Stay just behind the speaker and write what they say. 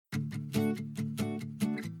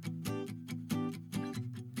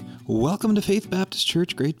Welcome to Faith Baptist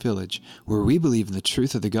Church Great Village, where we believe in the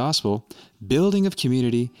truth of the gospel, building of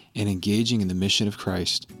community, and engaging in the mission of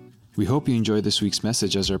Christ. We hope you enjoy this week's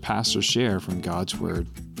message as our pastors share from God's Word.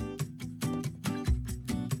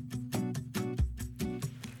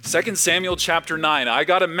 2 Samuel chapter 9. I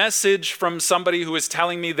got a message from somebody who was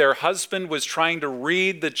telling me their husband was trying to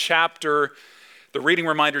read the reading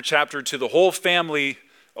reminder chapter to the whole family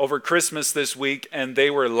over Christmas this week, and they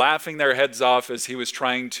were laughing their heads off as he was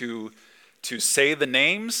trying to say the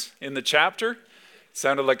names in the chapter. It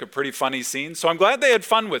sounded like a pretty funny scene. So I'm glad they had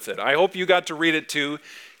fun with it. I hope you got to read it too,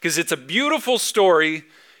 because it's a beautiful story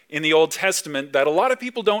in the Old Testament that a lot of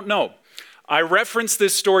people don't know. I referenced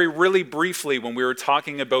this story really briefly when we were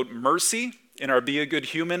talking about mercy in our Be a Good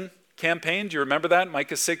Human campaign. Do you remember that?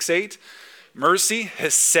 Micah 6:8. Mercy,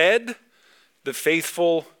 Hesed, the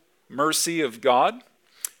faithful mercy of God,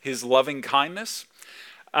 his loving kindness.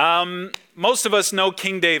 Most of us know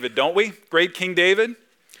King David, don't we? Great King David.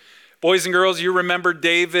 Boys and girls, you remember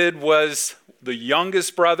David was the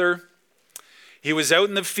youngest brother. He was out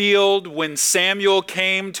in the field when Samuel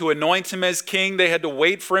came to anoint him as king. They had to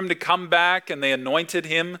wait for him to come back, and they anointed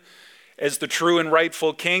him as the true and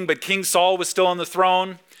rightful king. But King Saul was still on the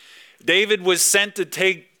throne. David was sent to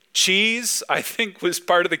take cheese, I think, was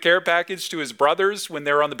part of the care package to his brothers when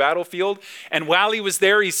they were on the battlefield. And while he was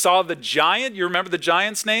there, he saw the giant. You remember the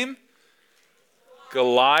giant's name?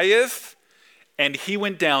 Goliath. And he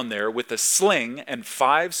went down there with a sling and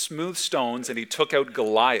 5 smooth stones, and he took out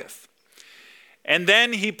Goliath. And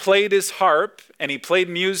then he played his harp, and he played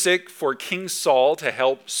music for King Saul to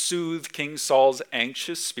help soothe King Saul's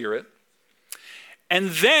anxious spirit. And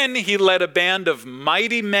then he led a band of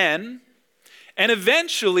mighty men, and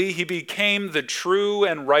eventually he became the true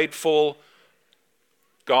and rightful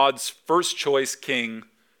God's first choice king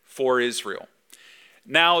for Israel.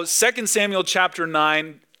 Now, 2 Samuel chapter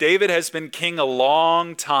 9, David has been king a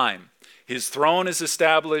long time. His throne is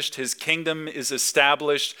established, his kingdom is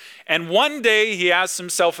established, and one day he asks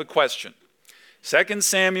himself a question. 2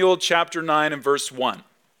 Samuel chapter 9 and verse 1.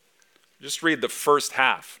 Just read the first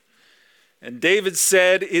half. And David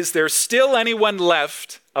said, "Is there still anyone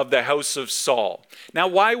left of the house of Saul?" Now,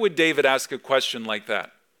 why would David ask a question like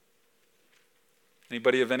that?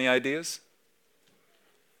 Anybody have any ideas?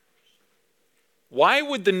 Why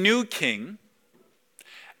would the new king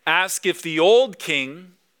ask if the old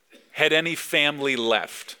king had any family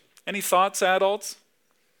left? Any thoughts, adults?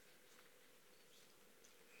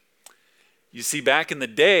 You see, back in the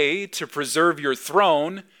day, to preserve your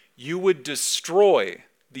throne, you would destroy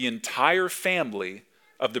the entire family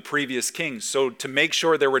of the previous king, so to make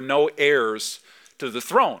sure there were no heirs to the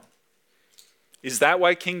throne. Is that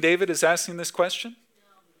why King David is asking this question?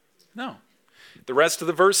 No. The rest of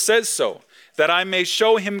the verse says so, that I may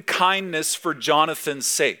show him kindness for Jonathan's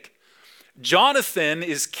sake. Jonathan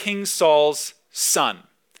is King Saul's son.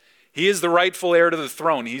 He is the rightful heir to the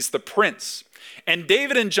throne. He's the prince. And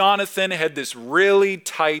David and Jonathan had this really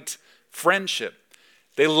tight friendship.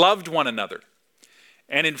 They loved one another.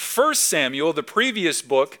 And in 1 Samuel, the previous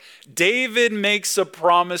book, David makes a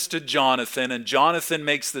promise to Jonathan, and Jonathan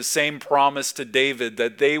makes the same promise to David,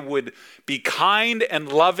 that they would be kind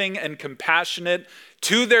and loving and compassionate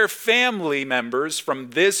to their family members from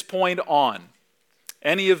this point on.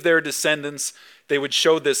 Any of their descendants, they would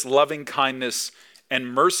show this loving kindness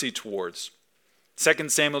and mercy towards. 2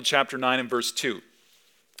 Samuel chapter 9 and verse 2.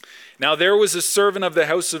 Now there was a servant of the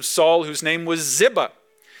house of Saul whose name was Ziba.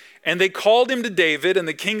 And they called him to David, and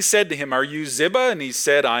the king said to him, "Are you Ziba?" And he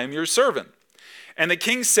said, "I am your servant." And the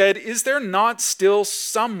king said, "Is there not still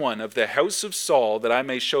someone of the house of Saul that I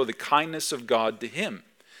may show the kindness of God to him?"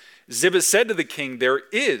 Ziba said to the king, "There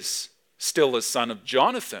is still a son of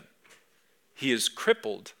Jonathan. He is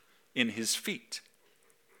crippled in his feet."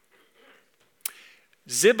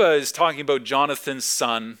 Ziba is talking about Jonathan's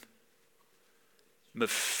son,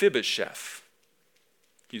 Mephibosheth.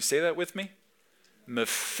 Can you say that with me?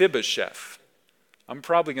 Mephibosheth. I'm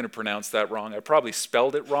probably going to pronounce that wrong. I probably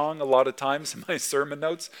spelled it wrong a lot of times in my sermon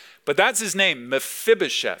notes. But that's his name,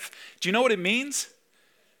 Mephibosheth. Do you know what it means?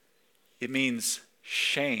 It means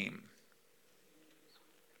shame.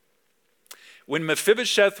 When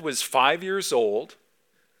Mephibosheth was 5 years old,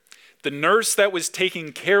 the nurse that was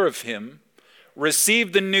taking care of him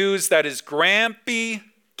received the news that his grandpa,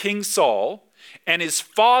 King Saul, and his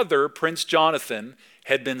father, Prince Jonathan,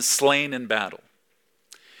 had been slain in battle.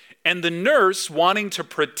 And the nurse, wanting to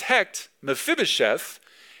protect Mephibosheth,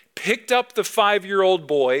 picked up the 5-year-old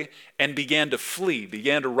boy and began to flee,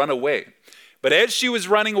 began to run away. But as she was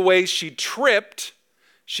running away, she tripped,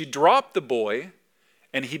 she dropped the boy,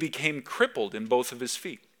 and he became crippled in both of his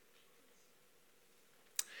feet.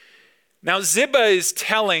 Now Ziba is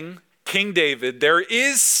telling King David there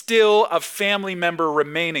is still a family member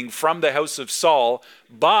remaining from the house of Saul,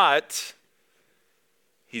 but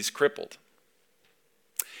he's crippled.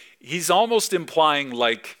 He's almost implying,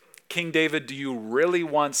 like, King David, do you really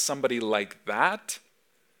want somebody like that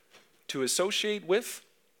to associate with,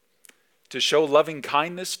 to show loving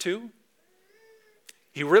kindness to?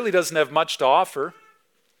 He really doesn't have much to offer.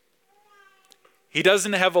 He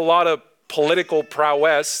doesn't have a lot of political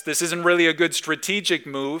prowess. This isn't really a good strategic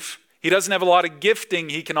move. He doesn't have a lot of gifting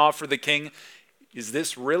he can offer the king. Is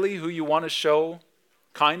this really who you want to show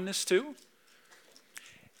kindness to?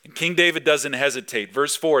 And King David doesn't hesitate.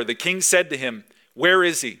 Verse 4, the king said to him, where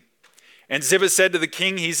is he? And Ziba said to the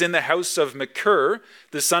king, he's in the house of Machir,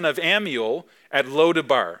 the son of Ammiel, at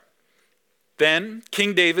Lodebar. Then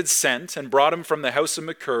King David sent and brought him from the house of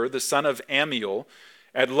Machir, the son of Ammiel,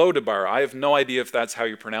 at Lodebar. I have no idea if that's how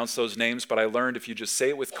you pronounce those names, but I learned if you just say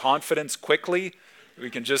it with confidence quickly, we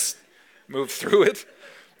can just move through it.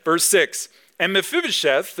 Verse 6, and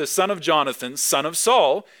Mephibosheth, the son of Jonathan, son of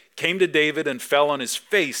Saul, came to David and fell on his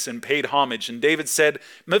face and paid homage. And David said,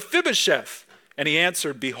 Mephibosheth. And he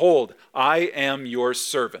answered, behold, I am your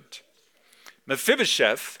servant.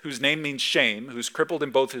 Mephibosheth, whose name means shame, who's crippled in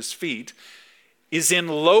both his feet, is in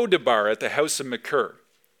Lodebar at the house of Machir.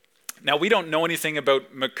 Now, we don't know anything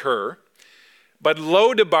about Machir, but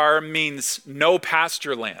Lodebar means no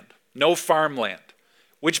pasture land, no farmland,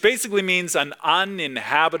 which basically means an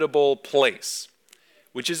uninhabitable place,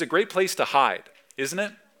 which is a great place to hide, isn't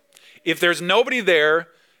it? If there's nobody there,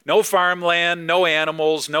 no farmland, no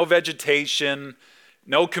animals, no vegetation,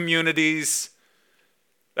 no communities,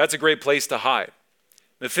 that's a great place to hide.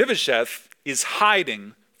 Mephibosheth is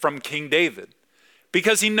hiding from King David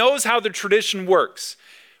because he knows how the tradition works.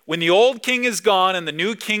 When the old king is gone and the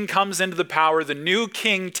new king comes into the power, the new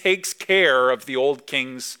king takes care of the old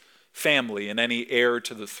king's family and any heir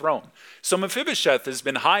to the throne. So Mephibosheth has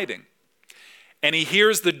been hiding, and he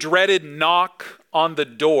hears the dreaded knock on the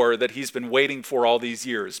door that he's been waiting for all these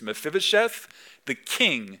years. Mephibosheth, the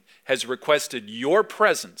king has requested your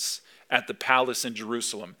presence at the palace in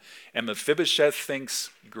Jerusalem. And Mephibosheth thinks,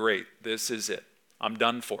 great, this is it. I'm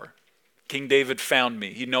done for. King David found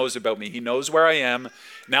me. He knows about me. He knows where I am.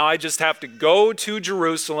 Now I just have to go to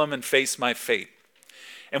Jerusalem and face my fate.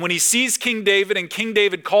 And when he sees King David and King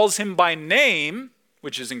David calls him by name,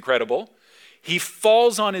 which is incredible, he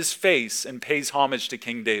falls on his face and pays homage to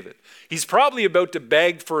King David. He's probably about to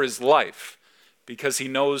beg for his life because he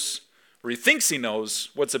knows, or he thinks he knows,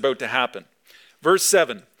 what's about to happen. Verse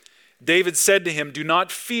 7, David said to him, do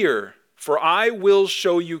not fear, for I will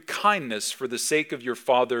show you kindness for the sake of your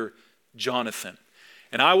father Jonathan.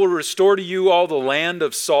 And I will restore to you all the land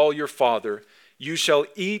of Saul your father. You shall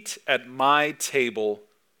eat at my table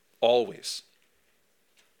always.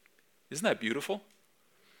 Isn't that beautiful?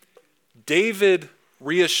 David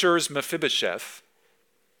reassures Mephibosheth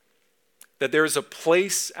that there is a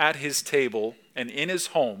place at his table and in his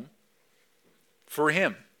home for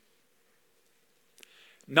him.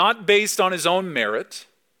 Not based on his own merit,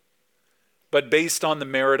 but based on the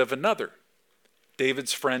merit of another,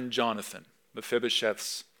 David's friend Jonathan,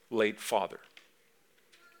 Mephibosheth's late father.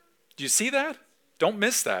 Do you see that? Don't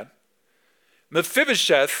miss that.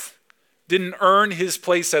 Mephibosheth didn't earn his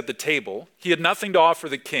place at the table. He had nothing to offer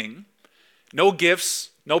the king. No gifts,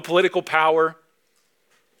 no political power,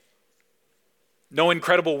 no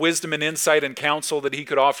incredible wisdom and insight and counsel that he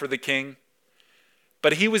could offer the king.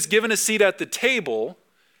 But he was given a seat at the table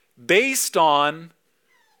based on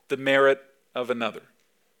the merit of another.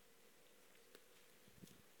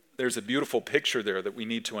 There's a beautiful picture there that we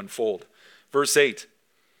need to unfold. Verse 8,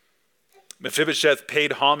 Mephibosheth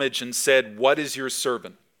paid homage and said, what is your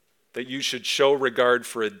servant, that you should show regard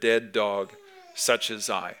for a dead dog such as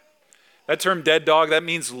I? That term dead dog, that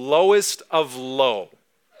means lowest of low.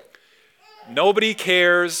 Nobody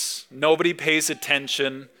cares, nobody pays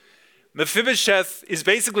attention. Mephibosheth is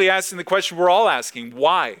basically asking the question we're all asking,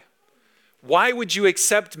 why? Why would you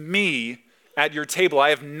accept me at your table?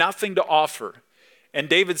 I have nothing to offer. And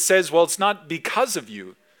David says, well, it's not because of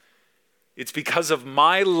you. It's because of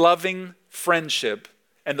my loving friendship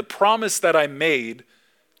and the promise that I made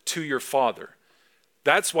to your father.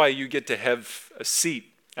 That's why you get to have a seat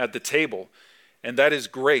at the table, and that is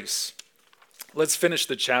grace. Let's finish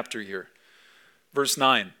the chapter here. Verse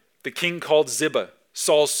 9, the king called Ziba,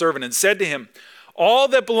 Saul's servant, and said to him, all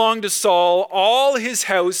that belonged to Saul, all his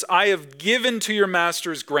house, I have given to your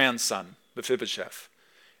master's grandson, Mephibosheth.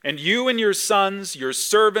 And you and your sons, your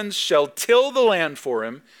servants, shall till the land for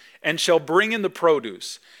him, and shall bring in the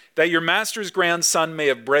produce, that your master's grandson may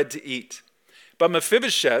have bread to eat. But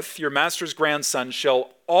Mephibosheth, your master's grandson,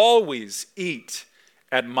 shall always eat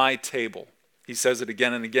at my table. He says it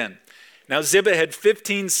again and again. Now Ziba had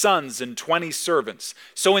 15 sons and 20 servants.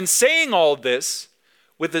 So in saying all this,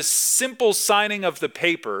 with a simple signing of the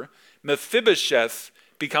paper, Mephibosheth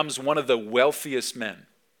becomes one of the wealthiest men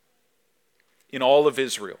in all of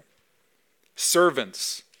Israel.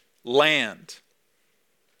 Servants, land,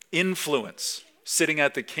 influence, sitting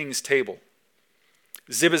at the king's table.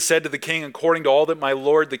 Ziba said to the king, according to all that my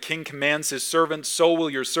lord the king commands his servant, so will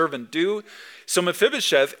your servant do. So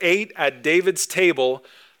Mephibosheth ate at David's table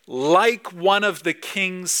like one of the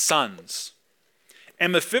king's sons.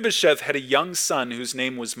 And Mephibosheth had a young son whose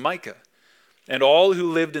name was Micah. And all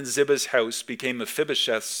who lived in Ziba's house became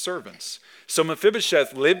Mephibosheth's servants. So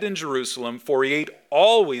Mephibosheth lived in Jerusalem, for he ate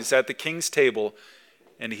always at the king's table,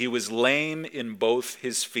 and he was lame in both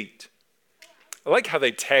his feet. I like how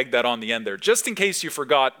they tagged that on the end there. Just in case you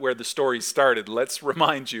forgot where the story started, let's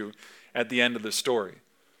remind you at the end of the story.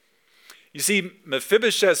 You see,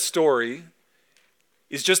 Mephibosheth's story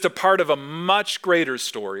is just a part of a much greater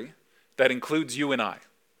story that includes you and I.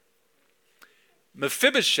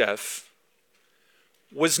 Mephibosheth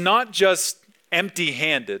was not just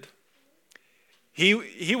empty-handed.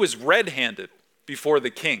 He was red-handed before the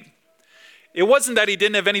king. It wasn't that he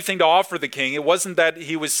didn't have anything to offer the king. It wasn't that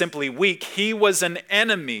he was simply weak. He was an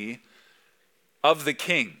enemy of the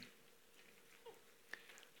king.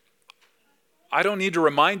 I don't need to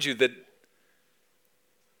remind you that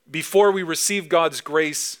before we received God's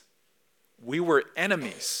grace, we were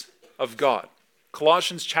enemies of God.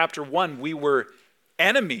 Colossians chapter 1, we were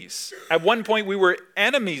enemies. At one point, we were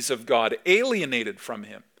enemies of God, alienated from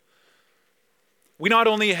him. We not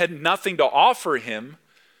only had nothing to offer him,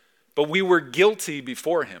 but we were guilty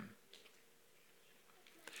before him.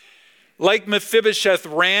 Like Mephibosheth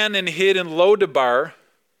ran and hid in Lodabar,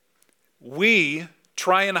 we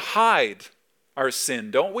try and hide our sin,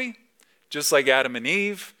 don't we? Just like Adam and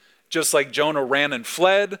Eve, just like Jonah ran and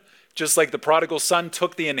fled, just like the prodigal son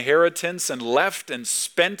took the inheritance and left and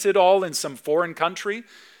spent it all in some foreign country.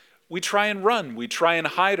 We try and run, we try and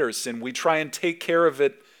hide our sin, we try and take care of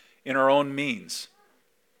it in our own means.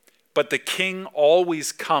 But the king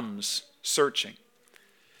always comes searching.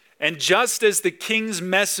 And just as the king's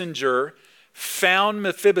messenger found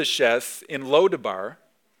Mephibosheth in Lodabar,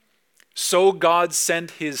 so God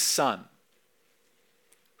sent his son,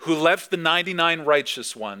 who left the 99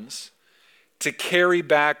 righteous ones to carry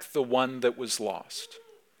back the one that was lost.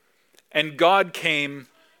 And God came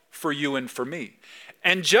for you and for me.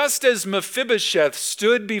 And just as Mephibosheth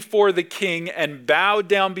stood before the king and bowed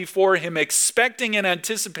down before him, expecting and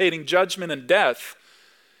anticipating judgment and death,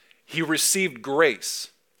 he received grace,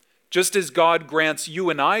 just as God grants you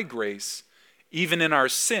and I grace, even in our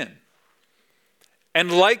sin.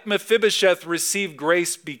 And like Mephibosheth received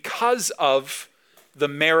grace because of the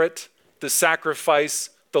merit, the sacrifice,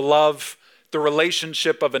 the love, the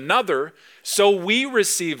relationship of another, so we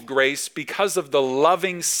receive grace because of the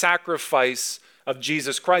loving sacrifice of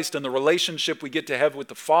Jesus Christ and the relationship we get to have with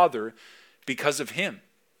the Father because of him.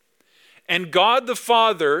 And God the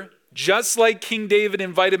Father, just like King David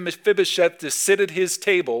invited Mephibosheth to sit at his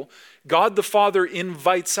table, God the Father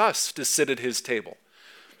invites us to sit at his table.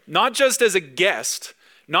 Not just as a guest,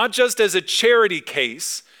 not just as a charity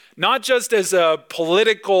case, not just as a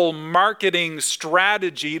political marketing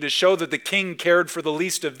strategy to show that the king cared for the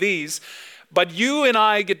least of these, but you and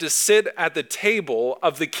I get to sit at the table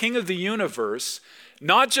of the King of the universe,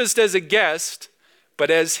 not just as a guest,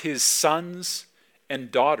 but as his sons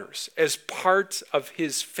and daughters, as part of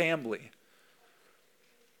his family.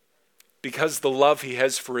 Because the love he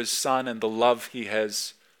has for his son and the love he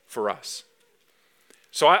has for us.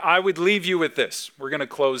 So I would leave you with this. We're going to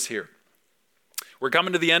close here. We're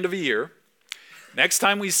coming to the end of a year. Next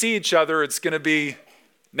time we see each other, it's going to be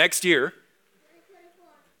next year.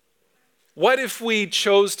 What if we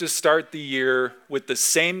chose to start the year with the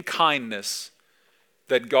same kindness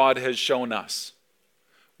that God has shown us?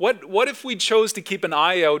 What if we chose to keep an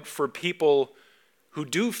eye out for people who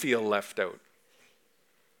do feel left out,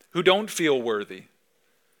 who don't feel worthy,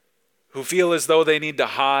 who feel as though they need to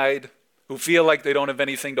hide, who feel like they don't have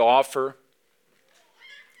anything to offer,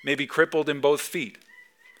 maybe crippled in both feet?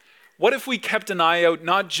 What if we kept an eye out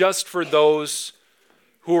not just for those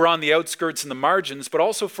who are on the outskirts and the margins, but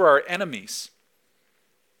also for our enemies?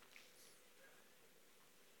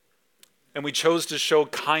 And we chose to show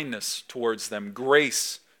kindness towards them,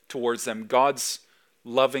 grace towards them, God's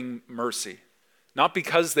loving mercy. Not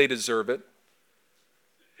because they deserve it,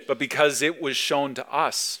 but because it was shown to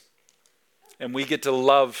us. And we get to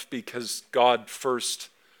love because God first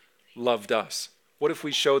loved us. What if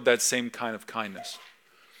we showed that same kind of kindness?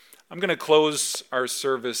 I'm going to close our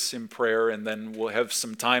service in prayer, and then we'll have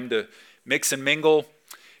some time to mix and mingle,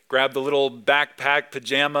 grab the little backpack,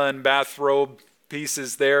 pajama, and bathrobe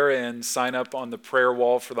pieces there, and sign up on the prayer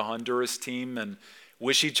wall for the Honduras team and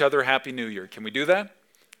wish each other Happy New Year. Can we do that?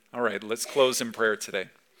 All right, let's close in prayer today.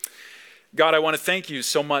 God, I want to thank you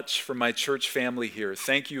so much for my church family here.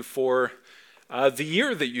 Thank you for the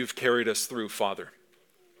year that you've carried us through, Father.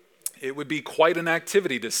 It would be quite an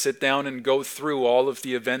activity to sit down and go through all of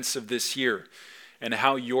the events of this year and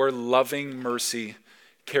how your loving mercy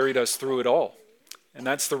carried us through it all. And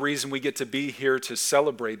that's the reason we get to be here to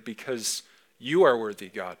celebrate, because you are worthy,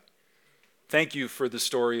 God. Thank you for the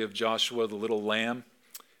story of Joshua, the little lamb,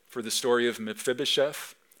 for the story of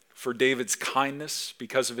Mephibosheth, for David's kindness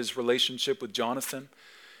because of his relationship with Jonathan.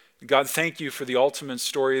 God, thank you for the ultimate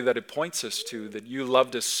story that it points us to, that you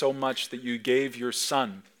loved us so much that you gave your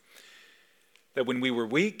son, that when we were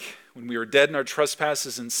weak, when we were dead in our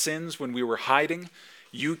trespasses and sins, when we were hiding,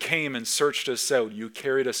 you came and searched us out. You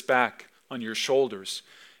carried us back on your shoulders.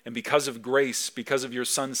 And because of grace, because of your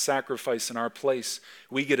son's sacrifice in our place,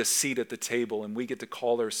 we get a seat at the table and we get to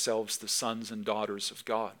call ourselves the sons and daughters of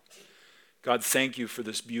God. God, thank you for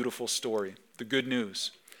this beautiful story, the good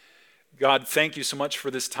news. God, thank you so much for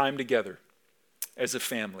this time together as a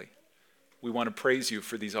family. We want to praise you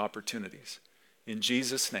for these opportunities. In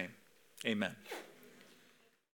Jesus' name, amen.